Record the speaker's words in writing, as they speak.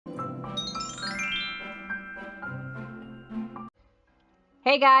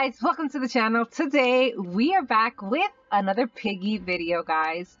Hey guys, welcome to the channel. Today we are back with another Piggy video,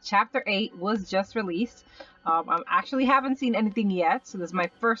 guys. Chapter 8 was just released. I actually haven't seen anything yet, so this is my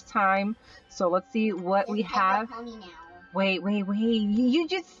first time. So let's see what we have. Wait. You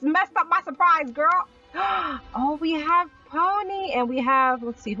just messed up my surprise, girl. Oh, we have Pony and we have,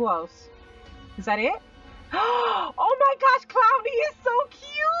 let's see, who else? Is that it? Oh my gosh, Clowny is so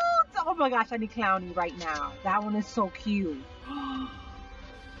cute. Oh my gosh, I need Clowny right now. That one is so cute.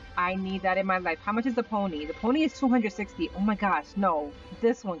 I need that in my life. How much is the pony? The pony is 260. Oh my gosh, no.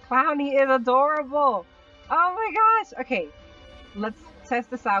 This one, Clowny, is adorable. Oh my gosh. Okay, let's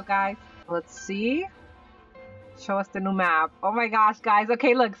test this out, guys. Let's see. Show us the new map. Oh my gosh, guys.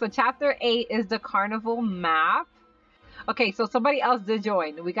 Okay, look. So chapter 8 is the Carnival map. Okay, so somebody else did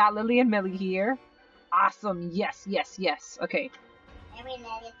join. We got Lily and Millie here. Awesome. Yes. Okay. It's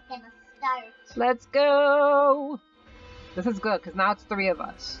gonna start. Let's go. This is good because now it's 3 of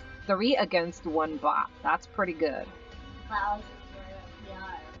us. 3 against 1 bot. That's pretty good.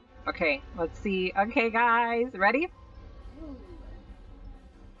 Okay, let's see. Okay, guys, ready? Ooh.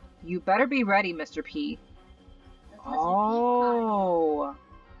 You better be ready, Mr. P. Oh,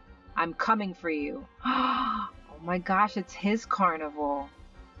 I'm coming for you. Oh my gosh, it's his carnival.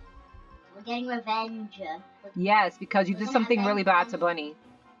 We're getting revenge. Yes, because you did something really bad to Bunny.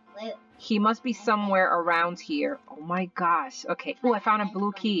 Wait. He must be somewhere around here. Oh my gosh. Okay. Oh, I found a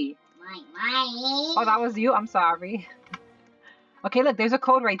blue key. Mine. Oh, that was you? I'm sorry. Okay, look, there's a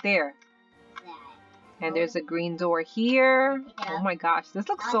code right there. And there's a green door here. Oh my gosh, this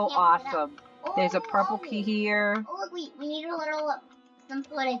looks so awesome. There's a purple key here. Oh, look, we need a little, some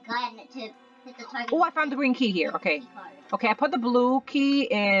sort of gun to hit the target. Oh, I found the green key here. Okay. Okay, I put the blue key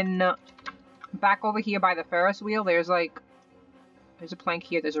in back over here by the Ferris wheel. There's a plank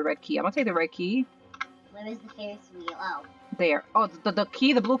here. There's a red key. I'm gonna take the red key. Where is the Ferris wheel? Oh. There. Oh, the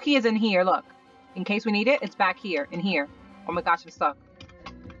key, the blue key is in here. Look. In case we need it, it's back here. In here. Oh my gosh, I'm stuck.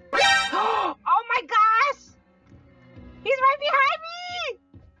 Oh my gosh! He's right behind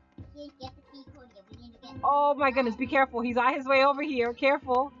me! Get the key code here. We need to get. Oh my goodness, be careful. He's on his way over here.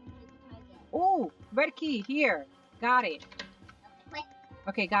 Careful. Oh, red key here. Got it.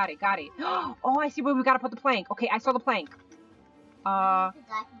 Okay, got it. Oh, I see where we gotta put the plank. Okay, I saw the plank. Oh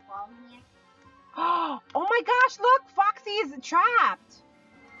my gosh, look! Foxy is trapped!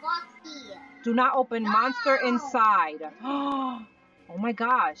 Foxy! Do not open. No! Monster inside. Oh my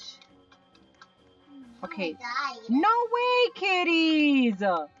gosh. Okay. No way, kitties!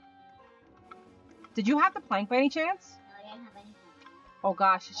 Did you have the plank by any chance? No, I didn't have anything. Oh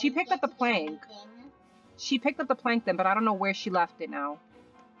gosh, she picked up the plank. She picked up the plank then, but I don't know where she left it now.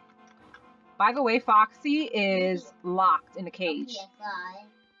 By the way, Foxy is locked in a cage.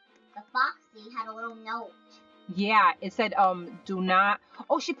 The Foxy had a little note. Yeah, it said, do not...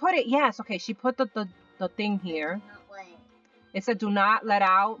 Oh, she put it, yes, okay, she put the thing here. Not what? It said, do not let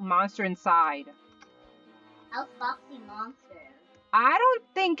out monster inside. How's Foxy monster? I don't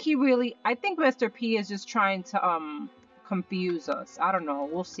think he really... I think Mr. P is just trying to, confuse us. I don't know,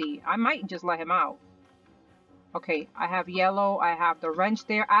 we'll see. I might just let him out. Okay, I have yellow, I have the wrench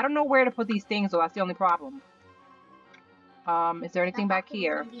there. I don't know where to put these things, though, that's the only problem. Is there anything back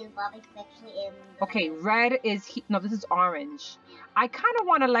here? Okay, red is... No, this is orange. Yeah. I kind of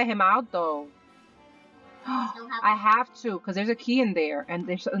want to let him out, though. I have to, because there's a key in there, and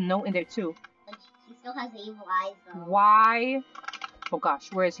there's a note in there, too. But he still has evil eyes, though. Why? Oh,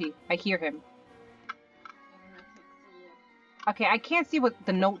 gosh, where is he? I hear him. Okay, I can't see what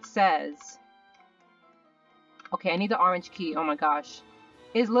the note says. Okay, I need the orange key. Oh, my gosh.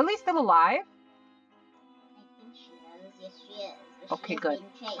 Is Lily still alive? Yes, she is. Okay, good.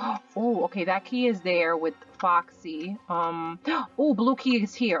 Oh, okay, that key is there with Foxy. Oh, blue key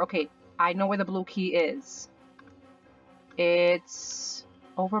is here. Okay, I know where the blue key is. It's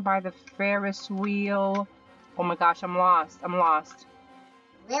over by the Ferris wheel. Oh my gosh, I'm lost.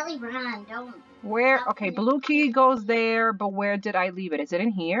 Lily, run, don't. Where? Okay, blue key goes there, but where did I leave it? Is it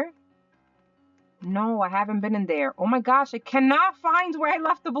in here? No, I haven't been in there. Oh my gosh, I cannot find where I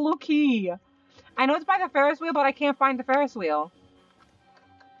left the blue key. I know it's by the Ferris wheel, but I can't find the Ferris wheel.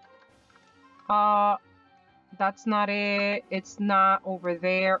 That's not it. It's not over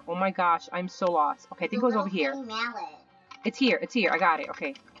there. Oh my gosh, I'm so lost. Okay, I think it was over here. It's here. I got it.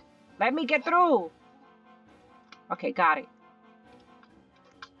 Okay. Let me get through. Okay, got it.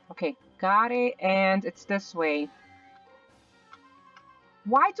 Okay, got it, and it's this way.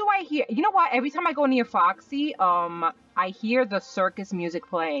 Why do I hear... You know what? Every time I go near Foxy, I hear the circus music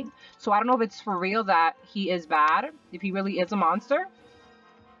playing. So I don't know if it's for real that he is bad. If he really is a monster.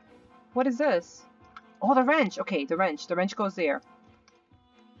 What is this? Oh, the wrench. Okay, the wrench. The wrench goes there.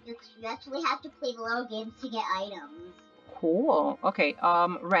 You actually have to play the little games to get items. Cool. Okay,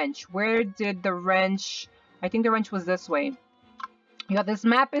 wrench. Where did the wrench... I think the wrench was this way. Yeah, this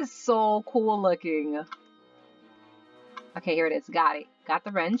map is so cool looking. Okay, here it is. Got it. Got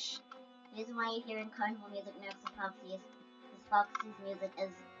the wrench. The reason why you're hearing Carnival music next to Foxy is because Foxy's music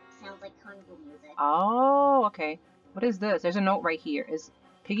sounds like Carnival music. Oh, okay. What is this? There's a note right here. Is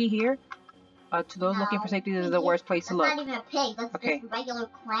Piggy here? To those looking for safety, this is the worst place to look. That's not even a pig. That's just a regular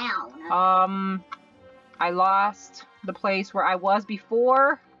clown. I lost the place where I was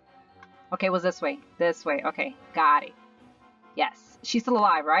before. Okay, it was this way. This way. Okay, got it. Yes. She's still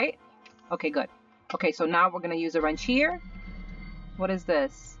alive, right? Okay, good. Okay, so now we're gonna use a wrench here. What is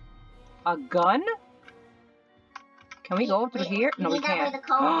this? A gun? Can we go through here? No, we can't. Where the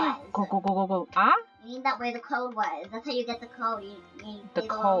code was. Go. Huh? You need that where the code was. That's how you get the code. You need the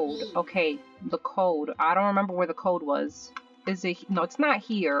code. Okay, the code. I don't remember where the code was. Is it? No, it's not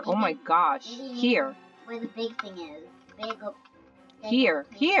here. Oh my gosh. Here. Where the big thing is. Here.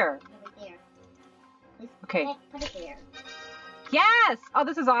 Here. Right there. Okay. Put it there. Yes! Oh,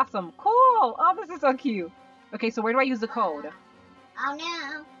 this is awesome. Cool. Oh, this is so cute. Okay, so where do I use the code? Oh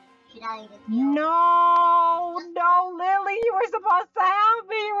no. Should I just No, Lily, you were supposed to help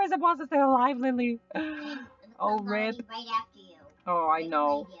me. You were supposed to stay alive, Lily. Oh, rip. Right after you. Oh, I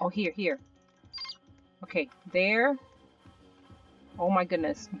know. Oh, here. Okay, there. Oh my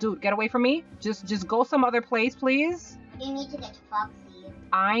goodness, dude, get away from me. Just go some other place, please. You need to get to Foxy.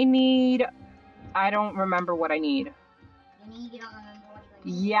 I don't remember what I need. You don't remember what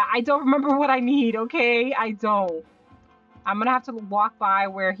you need? Yeah, I don't remember what I need. Okay, I don't. I'm gonna have to walk by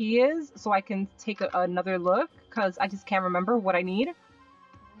where he is so I can take another look because I just can't remember what I need. In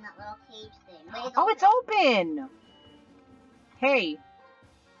that little cage thing. Oh, it's open! Hey,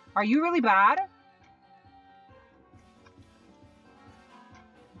 are you really bad?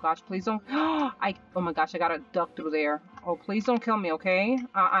 Gosh, please don't. Oh my gosh, I gotta duck through there. Oh, please don't kill me, okay?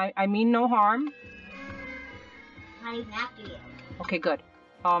 I mean no harm. Not even after you. Okay, good.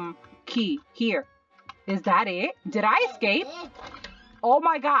 Key here. Is that it? Did I escape? Oh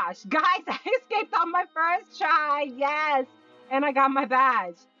my gosh. Guys, I escaped on my first try. Yes. And I got my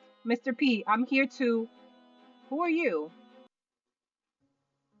badge. Mr. P, I'm here to... Who are you?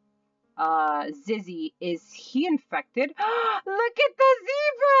 Zizzy. Is he infected? Look at the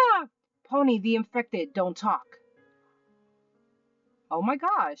zebra! Pony, the infected, don't talk. Oh my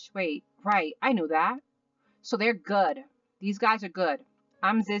gosh. Wait. Right. I knew that. So they're good. These guys are good.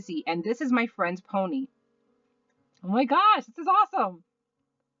 I'm Zizzy, and this is my friend Pony. Oh my gosh, this is awesome.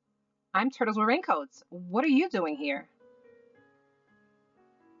 I'm Turtles with Raincoats. What are you doing here?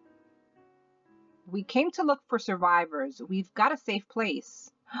 We came to look for survivors. We've got a safe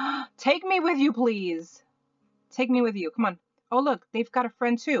place. Take me with you, please. Take me with you. Come on. Oh, look, they've got a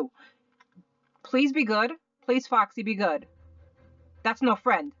friend too. Please be good. Please, Foxy, be good. That's no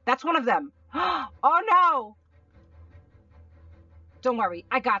friend. That's one of them. Oh, no. Don't worry.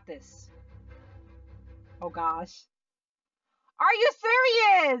 I got this. Oh, gosh. Are you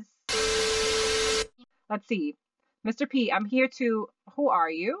serious? Let's see. Mr. P, I'm here to... Who are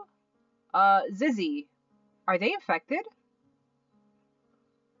you? Zizzy. Are they infected?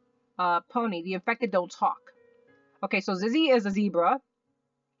 Pony, the infected don't talk. Okay, so Zizzy is a zebra.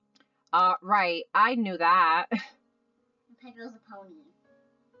 Right. I knew that. Pedro's a pony.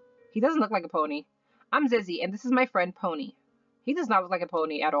 He doesn't look like a pony. I'm Zizzy, and this is my friend Pony. He does not look like a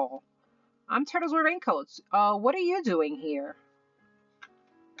pony at all. I'm Turtles with Raincoats. What are you doing here?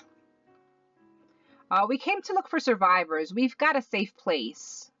 We came to look for survivors. We've got a safe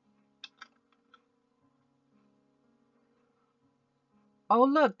place. Oh,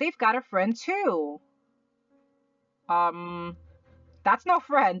 look, they've got a friend too. That's no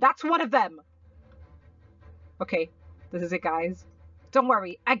friend. That's one of them. Okay, this is it, guys. Don't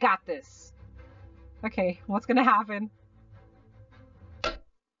worry, I got this. Okay, what's gonna happen?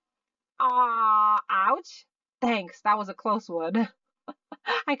 Ouch. Thanks, that was a close one.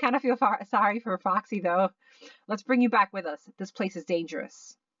 I kind of feel sorry for Foxy, though. Let's bring you back with us. This place is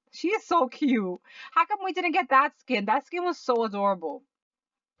dangerous. She is so cute. How come we didn't get that skin? That skin was so adorable.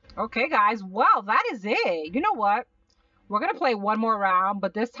 Okay, guys. Well, that is it. You know what? We're going to play one more round,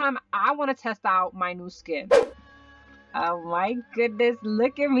 but this time I want to test out my new skin. Oh, my goodness.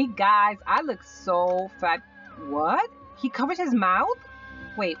 Look at me, guys. I look so fat. What? He covered his mouth?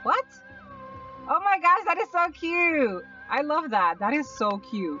 Wait, what? Oh, my gosh. That is so cute. I love that. That is so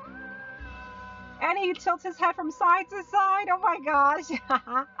cute. And he tilts his head from side to side. Oh my gosh.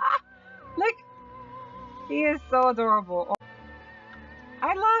 Look. He is so adorable.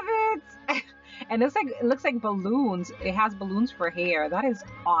 I love it. And it looks like balloons. It has balloons for hair. That is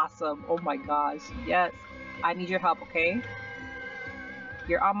awesome. Oh my gosh. Yes. I need your help, okay?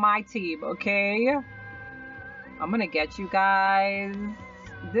 You're on my team, okay? I'm gonna get you guys.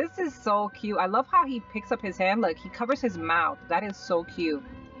 This is so cute. I love how he picks up his hand. Look, he covers his mouth. That is so cute.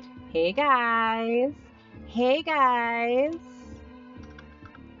 Hey guys. Hey guys.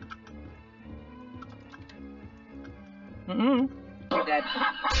 You're dead.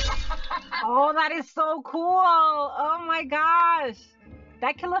 Oh, that is so cool. Oh my gosh.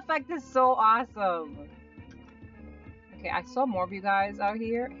 That kill effect is so awesome. Okay, I saw more of you guys out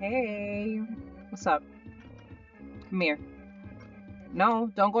here. Hey. What's up? Come here.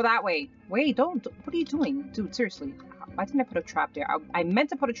 No, don't go that way. Wait, don't. What are you doing? Dude, seriously. Why didn't I put a trap there? I meant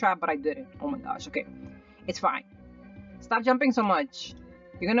to put a trap, but I didn't. Oh my gosh. Okay. It's fine. Stop jumping so much.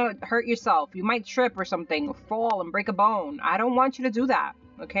 You're gonna hurt yourself. You might trip or something, or fall and break a bone. I don't want you to do that.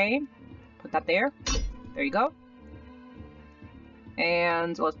 Okay? Put that there. There you go.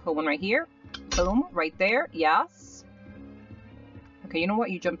 And let's put one right here. Boom. Right there. Yes. Okay, you know what?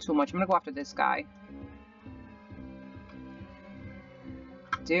 You jumped too much. I'm gonna go after this guy.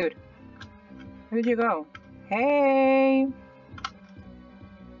 Dude. Where did you go? Hey!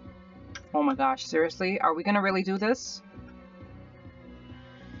 Oh my gosh, seriously? Are we gonna really do this?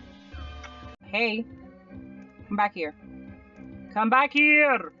 Hey! Come back here. Come back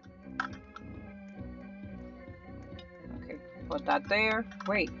here! Okay, put that there.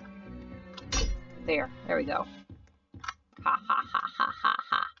 Wait. There. There we go. Ha ha ha ha ha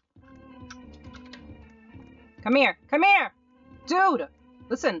ha. Come here! Come here! Dude!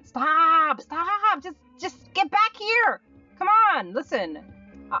 Listen, stop! Stop! Just get back here! Come on, listen.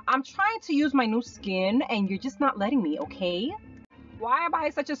 I'm trying to use my new skin and you're just not letting me, okay? Why am I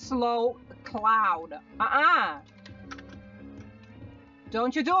such a slow cloud?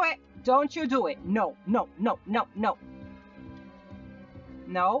 Don't you do it! Don't you do it! No, no, no, no, no.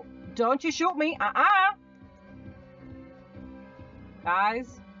 No, don't you shoot me!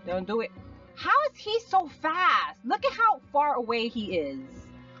 Guys, don't do it. How is he so fast? Look at how far away he is.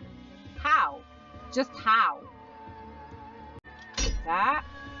 How? Just how? That?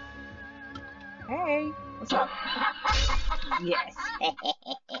 Hey, what's up? Yes.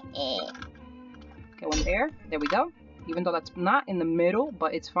 Okay, one there. There we go. Even though that's not in the middle,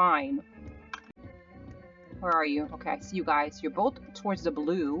 but it's fine. Where are you? Okay, I see you guys. You're both towards the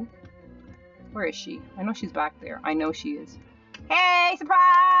blue. Where is she? I know she's back there. I know she is. Hey,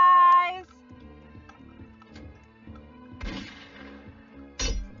 surprise!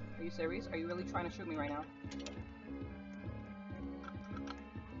 Are you serious? Are you really trying to shoot me right now?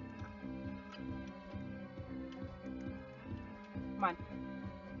 Come on.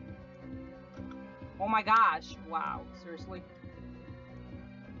 Oh my gosh. Wow. Seriously?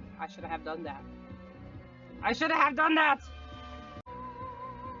 I should have done that. I should have done that!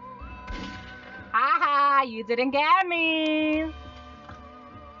 Haha! You didn't get me!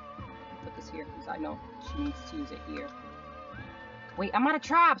 Put this here because I know she needs to use it here. Wait, I'm out of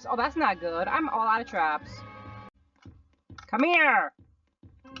traps! Oh, that's not good. I'm all out of traps. Come here!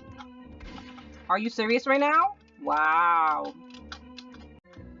 Are you serious right now? Wow.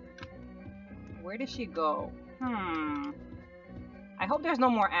 Where did she go? I hope there's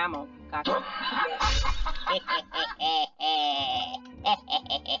no more ammo. Gotcha.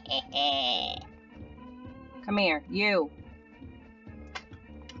 Come here, you.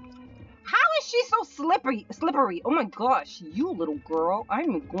 How is she so slippery? Oh my gosh, you little girl.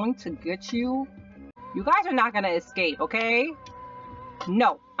 I'm going to get you. You guys are not gonna escape, okay?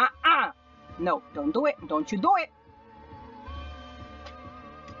 No. No, don't do it. Don't you do it.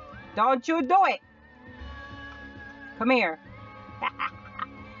 Don't you do it. Come here.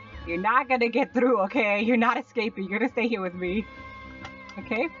 You're not gonna get through, okay? You're not escaping. You're gonna stay here with me.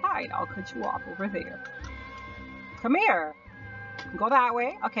 Okay, fine. I'll cut you off over there. Come here. Go that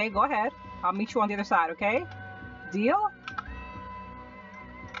way. Okay, go ahead. I'll meet you on the other side, okay? Deal?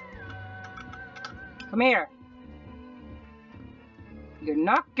 Come here. You're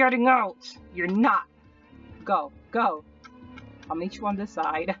not getting out. You're not. Go, go. I'll meet you on this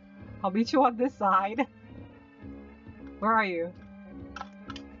side. I'll meet you on this side. Where are you?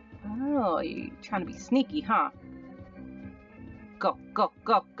 Oh, you're trying to be sneaky, huh? Go, go,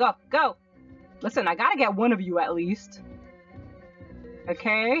 go, go, go! Listen, I gotta get one of you at least.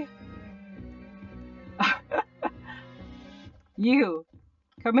 Okay? You,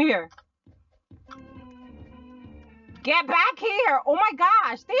 come here. Get back here! Oh my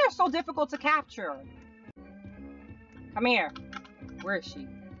gosh, they are so difficult to capture. Come here. Where is she?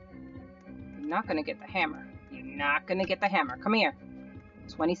 You're not gonna get the hammer. You're not gonna get the hammer. Come here.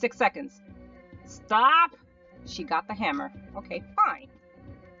 26 seconds. Stop! She got the hammer. Okay, fine.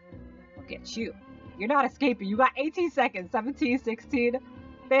 I'll get you. You're not escaping. You got 18 seconds. 17, 16,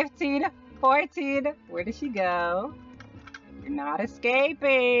 15, 14. Where did she go? You're not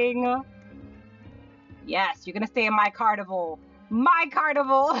escaping. Yes, you're gonna stay in my carnival. My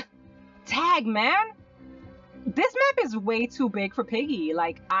carnival! Tag, man! This map is way too big for Piggy.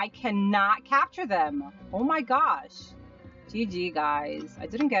 Like, I cannot capture them. Oh my gosh. GG, guys. I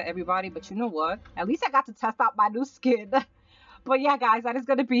didn't get everybody, but you know what? At least I got to test out my new skin. But yeah, guys, that is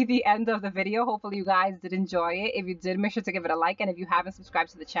going to be the end of the video. Hopefully you guys did enjoy it. If you did, make sure to give it a like. And if you haven't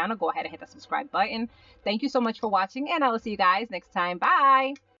subscribed to the channel, go ahead and hit that subscribe button. Thank you so much for watching, and I will see you guys next time.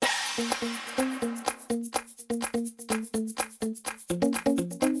 Bye!